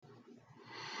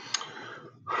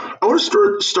I want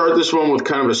to start this one with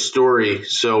kind of a story.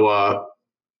 So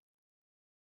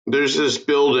there's this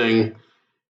building,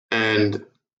 and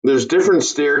there's different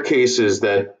staircases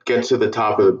that get to the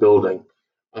top of the building.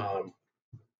 Um,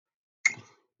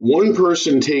 One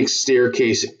person takes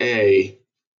staircase A,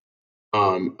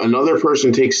 another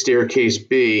person takes staircase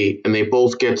B, and they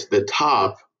both get to the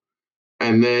top.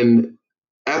 And then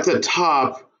at the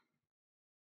top,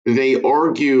 they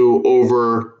argue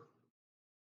over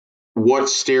what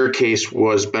staircase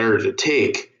was better to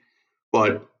take.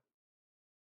 But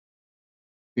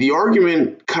the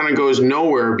argument kind of goes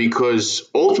nowhere because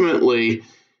ultimately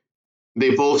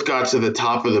they both got to the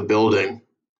top of the building.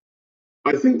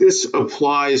 I think this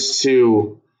applies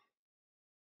to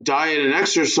diet and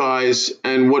exercise,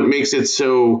 and what makes it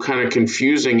so kind of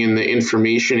confusing in the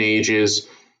information age is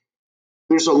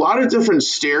there's a lot of different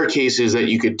staircases that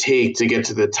you could take to get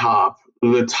to the top.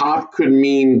 The top could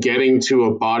mean getting to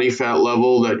a body fat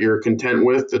level that you're content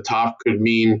with. The top could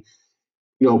mean,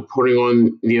 putting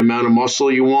on the amount of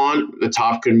muscle you want. The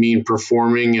top could mean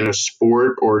performing in a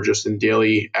sport or just in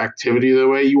daily activity the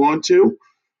way you want to.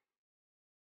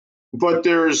 But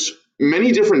there's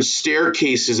many different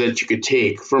staircases that you could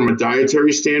take from a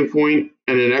dietary standpoint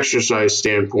and an exercise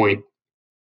standpoint.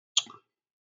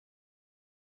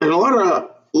 And a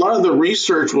lot of the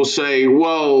research will say,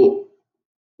 well,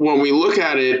 when we look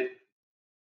at it,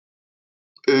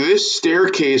 this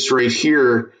staircase right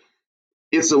here,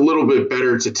 it's a little bit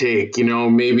better to take.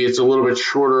 Maybe it's a little bit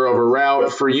shorter of a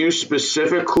route. For you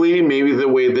specifically, maybe the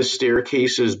way this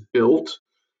staircase is built,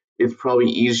 it's probably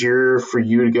easier for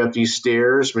you to get these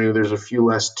stairs. Maybe there's a few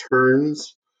less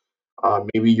turns.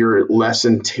 Maybe you're less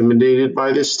intimidated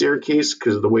by this staircase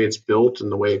because of the way it's built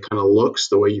and the way it kind of looks,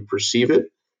 the way you perceive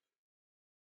it.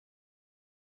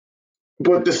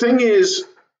 But the thing is,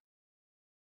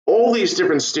 all these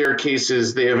different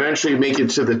staircases, they eventually make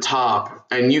it to the top,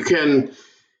 and you can,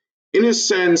 in a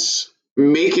sense,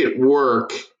 make it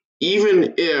work,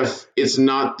 even if it's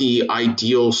not the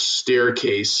ideal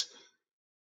staircase.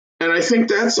 And I think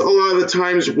that's a lot of the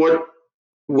times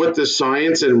what the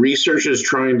science and research is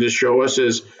trying to show us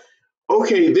is,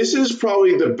 okay, this is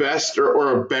probably the best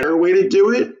or a better way to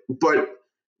do it, but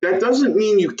that doesn't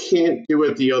mean you can't do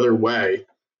it the other way.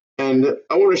 And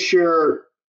I want to share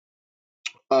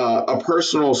a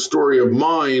personal story of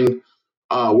mine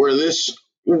where this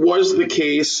was the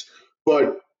case,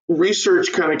 but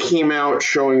research kind of came out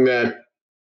showing that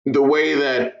the way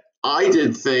that I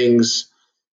did things,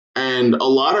 and a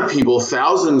lot of people,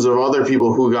 thousands of other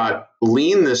people who got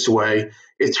lean this way,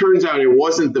 it turns out it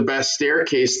wasn't the best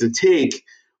staircase to take,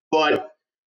 but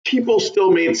people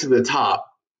still made it to the top.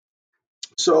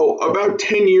 So about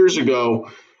 10 years ago,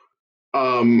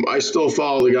 I still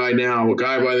follow the guy now, a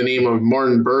guy by the name of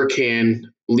Martin Berkhan,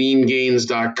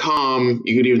 leangains.com.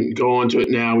 You could even go onto it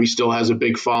now. He still has a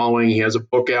big following. He has a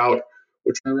book out,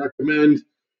 which I recommend.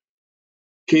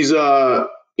 He's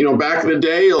back in the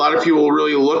day, a lot of people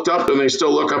really looked up, and they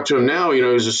still look up to him now.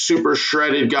 He's a super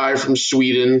shredded guy from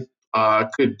Sweden,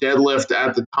 could deadlift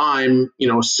at the time,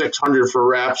 600 for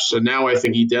reps, and now I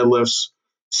think he deadlifts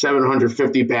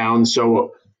 750 pounds.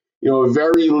 So, a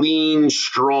very lean,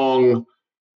 strong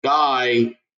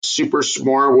guy, super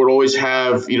smart, would always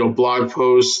have, blog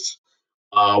posts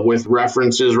with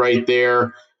references right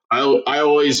there. I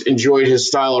always enjoyed his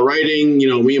style of writing.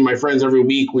 Me and my friends every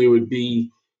week, we would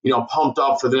be, pumped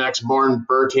up for the next Martin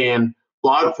Berkhan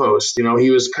blog post. He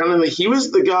was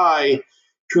the guy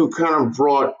who kind of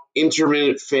brought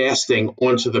intermittent fasting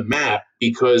onto the map,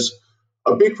 because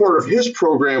a big part of his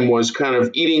program was kind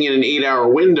of eating in an 8-hour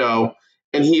window.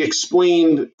 And he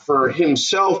explained for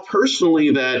himself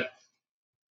personally that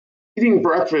eating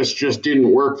breakfast just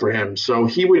didn't work for him. So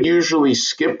he would usually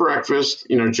skip breakfast,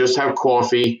 just have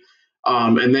coffee,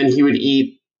 and then he would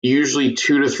eat usually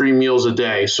 2 to 3 meals a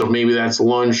day. So maybe that's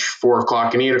lunch, 4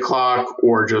 o'clock and 8 o'clock,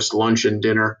 or just lunch and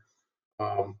dinner.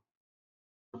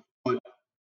 But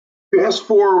fast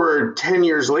forward 10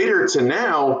 years later to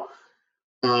now,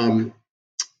 um,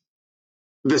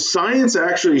 the science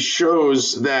actually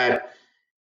shows that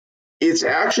it's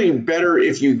actually better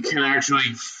if you can actually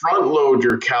front load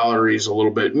your calories a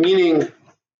little bit, meaning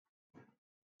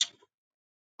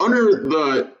under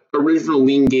the original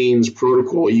Lean Gains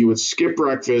protocol, you would skip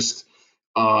breakfast,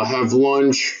 have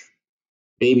lunch,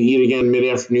 maybe eat again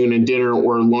mid-afternoon and dinner,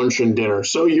 or lunch and dinner.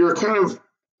 So you're kind of,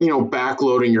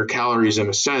 backloading your calories in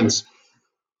a sense.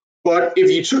 But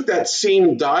if you took that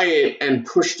same diet and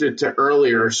pushed it to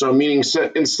earlier, so meaning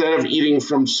instead of eating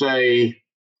from, say,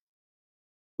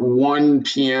 1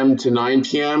 p.m. to 9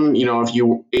 p.m., if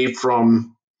you ate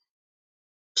from,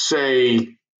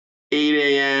 say, 8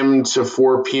 a.m. to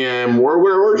 4 p.m. or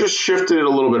whatever, or just shifted it a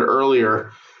little bit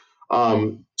earlier.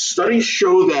 Studies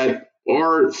show that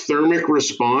our thermic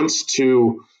response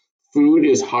to food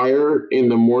is higher in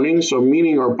the morning, so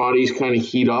meaning our bodies kind of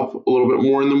heat up a little bit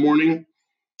more in the morning.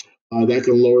 That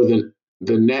can lower the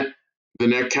net the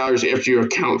net calories after you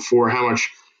account for how much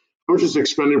is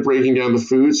expended breaking down the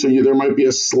food. So there might be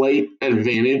a slight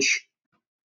advantage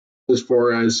as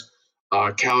far as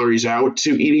calories out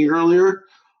to eating earlier.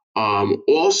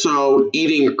 Also,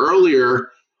 eating earlier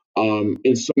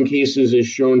in some cases is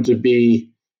shown to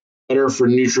be better for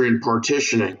nutrient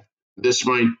partitioning. This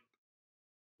might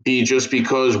be just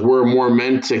because we're more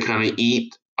meant to kind of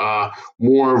eat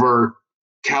more of our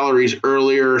calories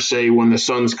earlier, say when the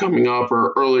sun's coming up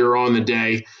or earlier on the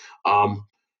day.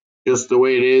 Just the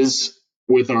way it is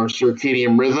with our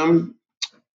circadian rhythm,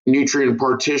 nutrient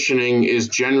partitioning is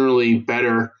generally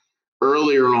better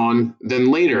earlier on than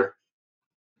later.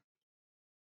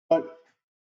 But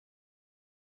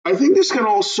I think this kind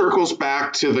of all circles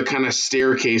back to the kind of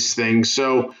staircase thing.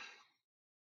 So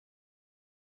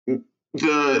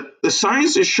the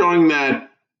science is showing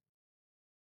that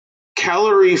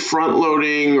calorie front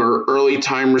loading or early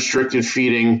time restricted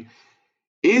feeding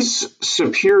is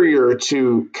superior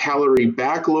to calorie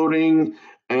backloading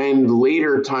and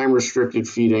later time restricted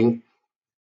feeding.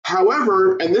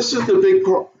 However, and this is the big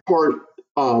part,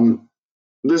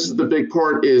 this is the big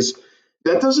part is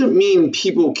that doesn't mean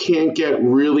people can't get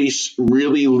really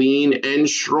lean and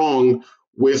strong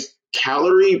with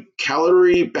calorie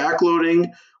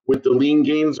backloading, with the lean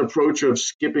gains approach of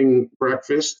skipping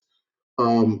breakfast.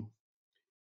 Um,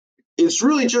 it's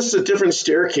really just a different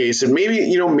staircase, and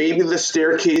maybe the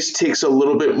staircase takes a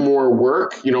little bit more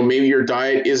work. Maybe your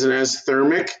diet isn't as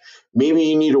thermic. Maybe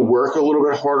you need to work a little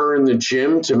bit harder in the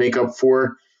gym to make up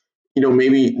for,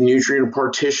 maybe nutrient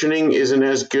partitioning isn't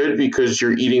as good because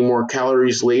you're eating more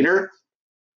calories later.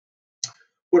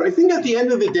 But I think at the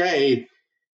end of the day,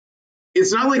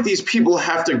 it's not like these people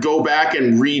have to go back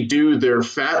and redo their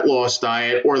fat loss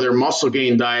diet or their muscle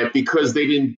gain diet because they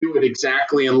didn't do it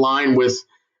exactly in line with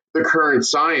the current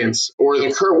science, or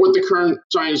what the current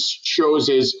science shows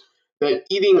is that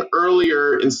eating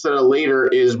earlier instead of later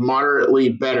is moderately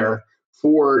better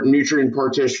for nutrient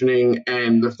partitioning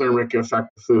and the thermic effect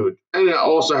of food. And it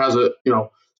also has a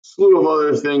slew of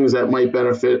other things that might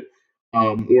benefit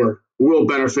or will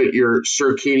benefit your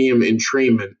circadian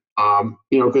entrainment.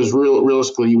 Because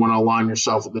realistically, you want to align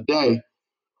yourself with the day.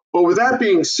 But with that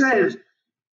being said,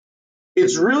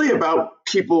 it's really about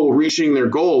people reaching their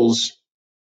goals,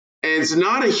 and it's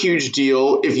not a huge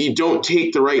deal if you don't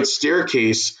take the right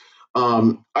staircase.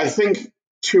 I think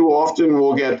too often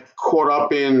we'll get caught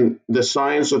up in the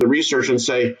science or the research and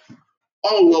say,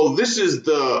 "Oh,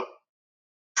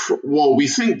 we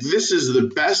think this is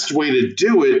the best way to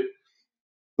do it."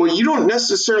 Well, you don't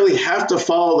necessarily have to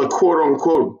follow the quote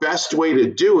unquote best way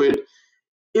to do it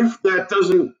if that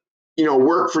doesn't,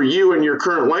 work for you and your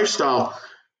current lifestyle.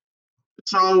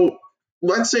 So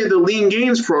let's say the lean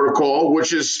gains protocol,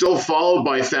 which is still followed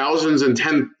by thousands and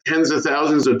tens of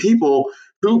thousands of people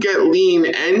who get lean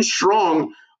and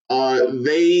strong,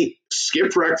 they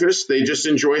skip breakfast. They just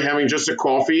enjoy having just a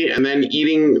coffee and then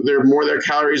eating their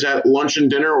calories at lunch and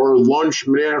dinner, or lunch,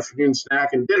 mid-afternoon snack,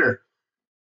 and dinner.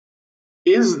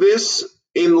 Is this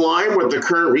in line with the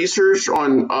current research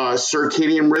on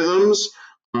circadian rhythms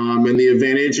and the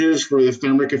advantages for the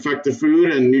thermic effect of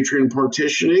food and nutrient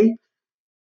partitioning?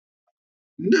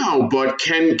 No, but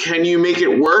can you make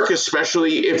it work,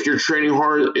 especially if you're training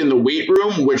hard in the weight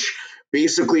room, which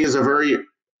basically is a very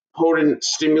potent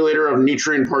stimulator of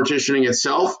nutrient partitioning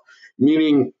itself?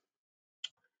 Meaning,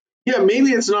 yeah, maybe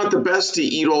it's not the best to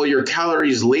eat all your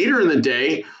calories later in the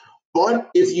day, but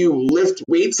if you lift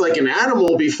weights like an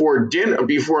animal before dinner,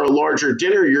 before a larger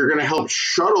dinner, you're going to help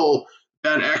shuttle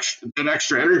that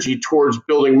extra energy towards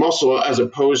building muscle as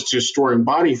opposed to storing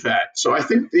body fat. So I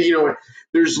think that,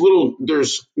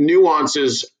 there's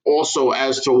nuances also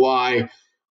as to why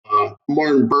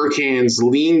Martin Berkhan's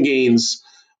lean gains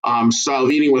style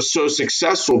of eating was so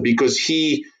successful, because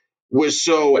he was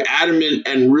so adamant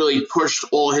and really pushed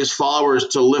all his followers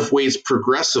to lift weights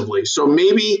progressively. So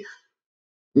maybe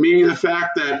the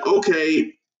fact that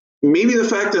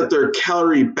they're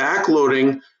calorie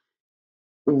backloading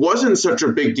wasn't such a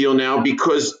big deal now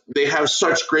because they have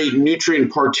such great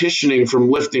nutrient partitioning from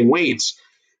lifting weights.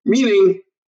 Meaning,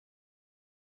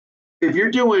 if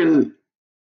you're doing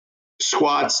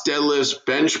squats, deadlifts,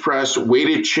 bench press,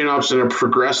 weighted chin ups in a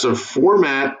progressive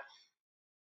format,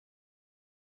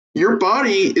 your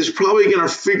body is probably going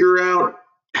to figure out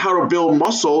how to build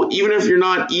muscle, even if you're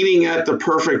not eating at the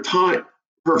perfect time.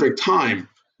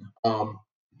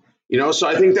 So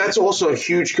I think that's also a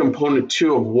huge component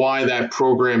too of why that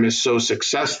program is so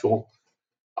successful.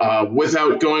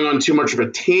 Without going on too much of a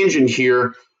tangent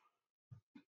here,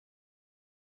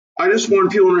 I just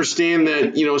want people to understand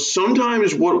that,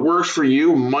 sometimes what works for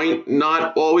you might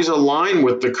not always align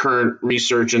with the current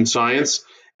research and science,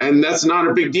 and that's not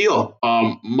a big deal.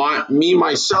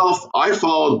 Myself, I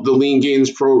followed the Lean Gains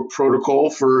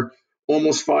protocol for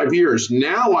almost 5 years.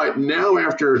 Now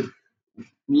after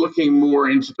looking more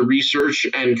into the research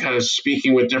and kind of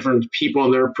speaking with different people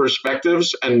and their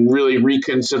perspectives and really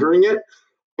reconsidering it,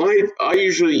 I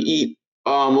usually eat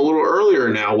a little earlier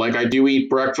now. Like I do eat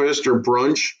breakfast or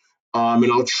brunch,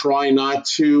 and I'll try not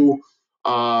to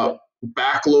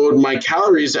backload my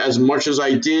calories as much as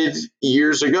I did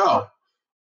years ago.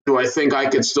 Do I think I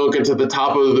could still get to the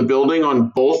top of the building on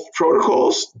both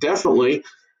protocols? Definitely.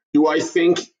 Do I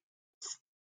think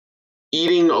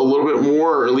eating a little bit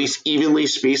more, or at least evenly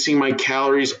spacing my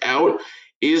calories out,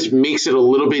 is makes it a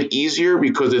little bit easier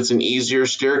because it's an easier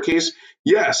staircase?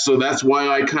 Yes, so that's why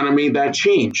I kind of made that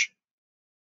change.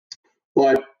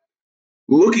 But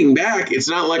looking back, it's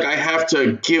not like I have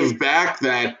to give back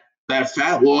that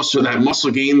fat loss or that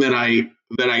muscle gain that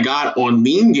I got on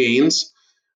Lean Gains.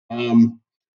 And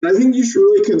I think you should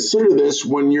really consider this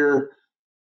when you're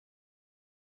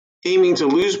aiming to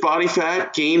lose body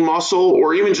fat, gain muscle,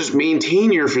 or even just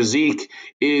maintain your physique.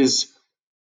 Is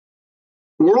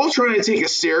we're all trying to take a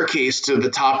staircase to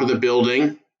the top of the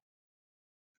building,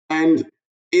 and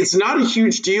it's not a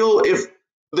huge deal if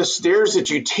the stairs that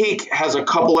you take has a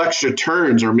couple extra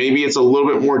turns, or maybe it's a little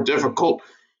bit more difficult.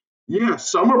 Yeah,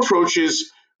 some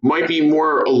approaches might be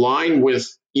more aligned with,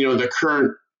 the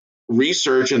current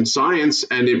research and science,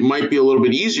 and it might be a little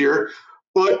bit easier.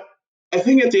 But I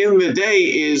think at the end of the day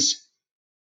is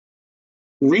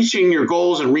reaching your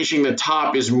goals and reaching the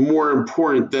top is more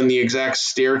important than the exact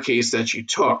staircase that you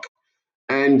took.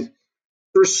 And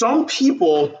for some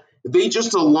people, they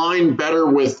just align better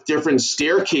with different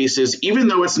staircases, even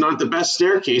though it's not the best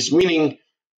staircase, meaning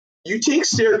you take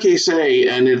staircase A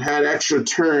and it had extra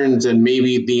turns and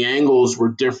maybe the angles were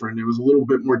different. It was a little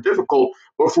bit more difficult,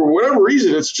 but for whatever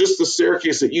reason, it's just the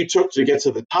staircase that you took to get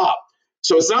to the top.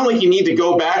 So it's not like you need to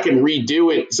go back and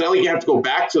redo it. It's not like you have to go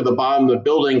back to the bottom of the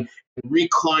building and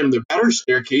reclimb the better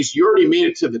staircase. You already made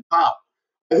it to the top.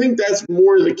 I think that's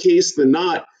more the case than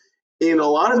not. In a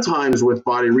lot of times with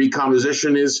body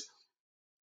recomposition is,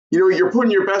 you're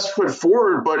putting your best foot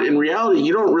forward, but in reality,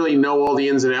 you don't really know all the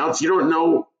ins and outs. You don't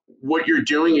know what you're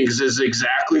doing is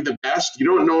exactly the best. You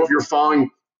don't know if you're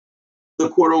following the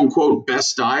quote unquote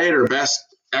best diet or best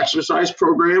exercise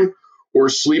program or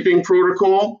sleeping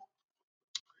protocol.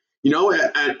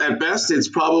 At best, it's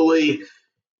probably,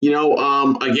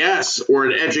 a guess or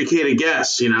an educated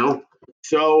guess.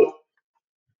 So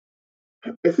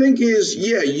I think is,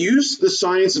 yeah, use the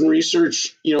science and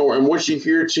research, and what you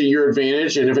hear to your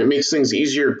advantage. And if it makes things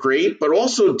easier, great. But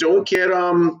also don't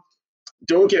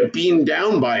get beaten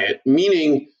down by it.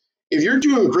 Meaning, if you're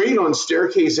doing great on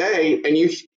staircase A and you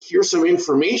hear some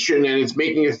information and it's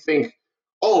making you think,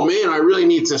 oh man, I really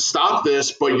need to stop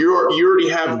this, but you already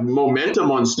have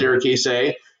momentum on staircase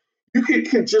A, you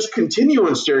could just continue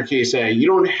on staircase A. You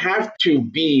don't have to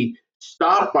be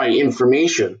stopped by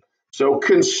information. So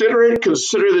consider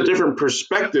the different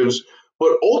perspectives,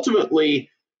 but ultimately,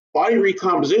 body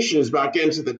recomposition is about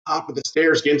getting to the top of the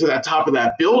stairs, getting to that top of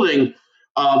that building,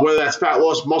 whether that's fat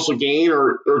loss, muscle gain,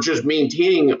 or just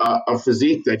maintaining a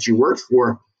physique that you worked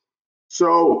for.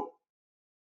 So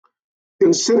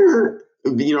consider,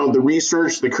 the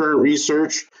research, the current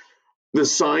research, the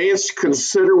science.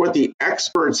 Consider what the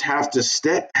experts have to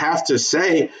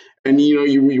say, and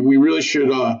we really should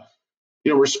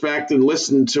respect and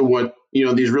listen to what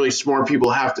these really smart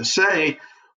people have to say.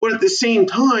 But at the same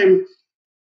time,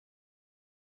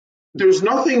 there's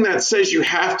nothing that says you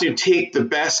have to take the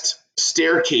best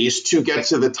staircase to get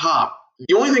to the top.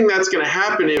 The only thing that's going to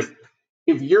happen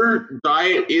if your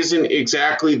diet isn't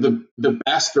exactly the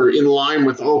best or in line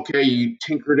with, okay, you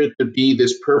tinkered it to be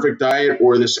this perfect diet,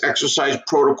 or this exercise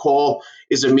protocol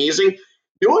is amazing.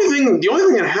 The only thing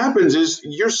that happens is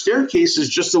your staircase is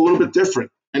just a little bit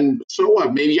different. And so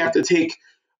what? Maybe you have to take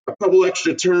a couple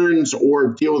extra turns or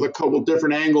deal with a couple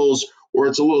different angles, or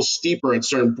it's a little steeper at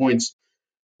certain points.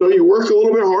 So you work a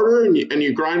little bit harder and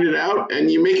you grind it out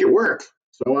and you make it work.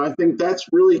 So I think that's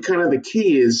really kind of the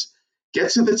key is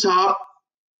get to the top.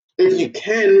 If you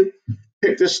can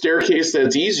pick the staircase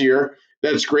that's easier,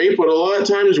 that's great. But a lot of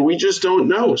times we just don't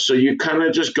know. So you kind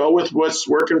of just go with what's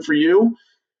working for you.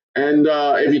 And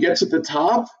if you get to the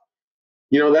top,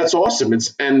 that's awesome.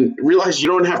 And realize you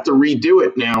don't have to redo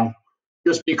it now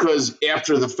just because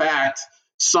after the fact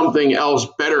something else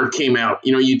better came out.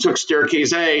 You took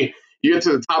staircase A, you get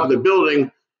to the top of the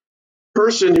building,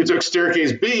 person who took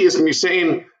staircase B is going to be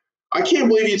saying, I can't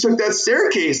believe you took that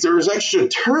staircase. There was extra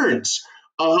turns.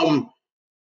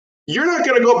 You're not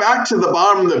going to go back to the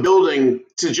bottom of the building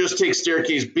to just take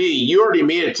staircase B. You already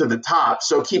made it to the top.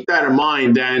 So keep that in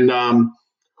mind. And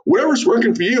whatever's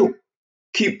working for you,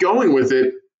 keep going with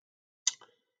it.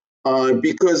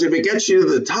 Because if it gets you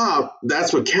to the top,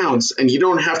 that's what counts. And you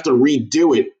don't have to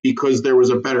redo it because there was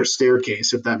a better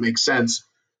staircase, if that makes sense.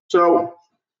 So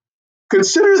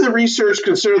consider the research,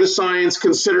 consider the science,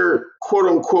 consider quote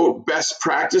unquote best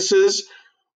practices.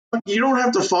 You don't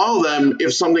have to follow them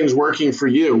if something's working for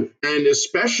you. And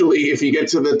especially if you get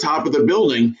to the top of the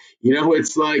building,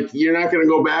 it's like you're not going to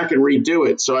go back and redo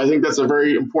it. So I think that's a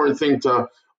very important thing to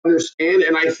understand.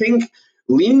 And I think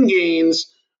Lean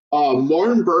Gains,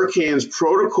 Martin Berkhan's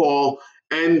protocol,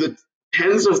 and the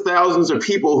tens of thousands of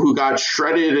people who got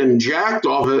shredded and jacked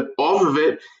off of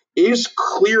it is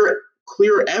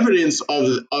clear evidence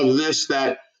of this,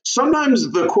 that sometimes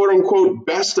the quote unquote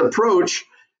best approach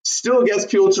still gets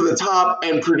people to the top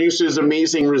and produces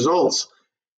amazing results.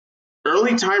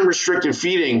 Early time restricted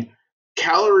feeding,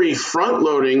 calorie front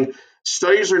loading,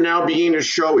 studies are now beginning to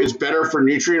show is better for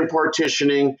nutrient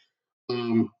partitioning,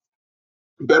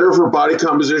 better for body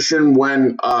composition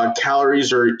when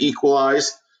calories are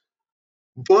equalized.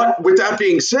 But with that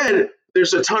being said,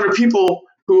 there's a ton of people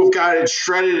who have got it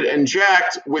shredded and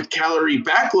jacked with calorie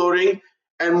backloading,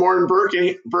 and Martin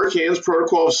Berkhan's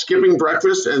protocol of skipping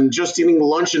breakfast and just eating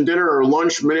lunch and dinner, or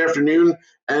lunch, mid-afternoon,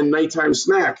 and nighttime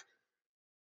snack.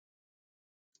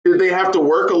 Did they have to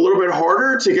work a little bit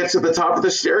harder to get to the top of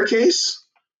the staircase?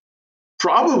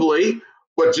 Probably.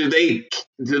 But do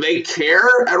they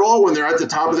care at all when they're at the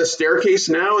top of the staircase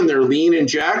now and they're lean and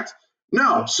jacked?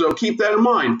 No. So keep that in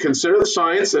mind. Consider the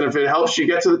science, and if it helps you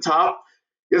get to the top,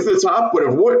 get to the top. But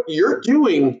if what you're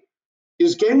doing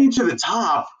is getting you to the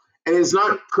top and is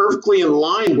not perfectly in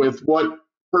line with what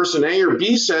person A or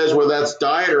B says, whether that's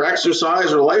diet or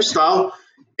exercise or lifestyle,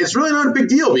 it's really not a big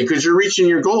deal because you're reaching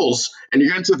your goals and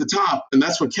you're getting to the top, and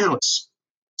that's what counts.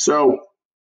 So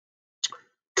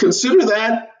consider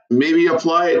that. Maybe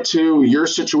apply it to your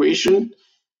situation.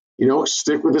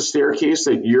 Stick with the staircase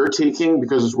that you're taking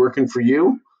because it's working for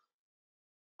you.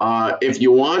 If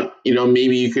you want,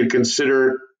 maybe you could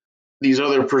consider these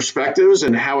other perspectives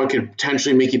and how it could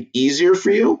potentially make it easier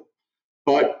for you.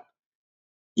 But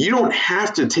you don't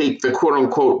have to take the quote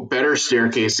unquote better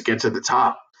staircase to get to the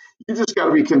top. You just got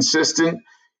to be consistent.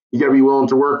 You got to be willing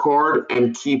to work hard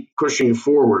and keep pushing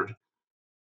forward.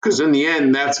 Because in the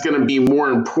end, that's going to be more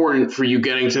important for you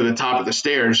getting to the top of the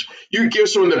stairs. You can give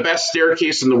someone the best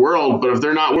staircase in the world, but if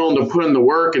they're not willing to put in the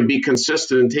work and be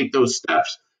consistent and take those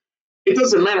steps, it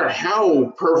doesn't matter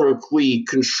how perfectly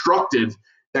constructed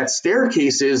that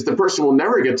staircase is, the person will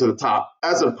never get to the top.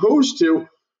 As opposed to,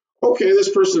 okay, this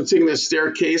person's taking this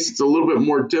staircase, it's a little bit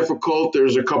more difficult,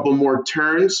 there's a couple more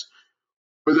turns,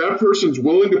 but that person's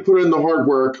willing to put in the hard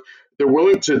work, they're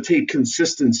willing to take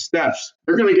consistent steps,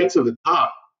 they're going to get to the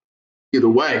top either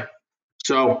way.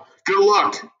 So good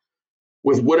luck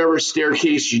with whatever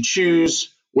staircase you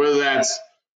choose, whether that's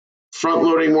front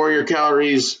loading more of your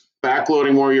calories, back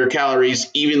loading more of your calories,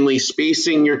 evenly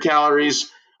spacing your calories.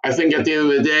 I think at the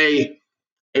end of the day,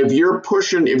 if you're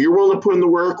willing to put in the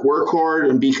work hard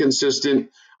and be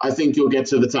consistent, I think you'll get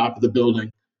to the top of the building.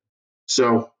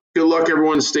 So good luck,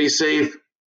 everyone. Stay safe,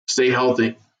 stay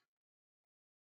healthy.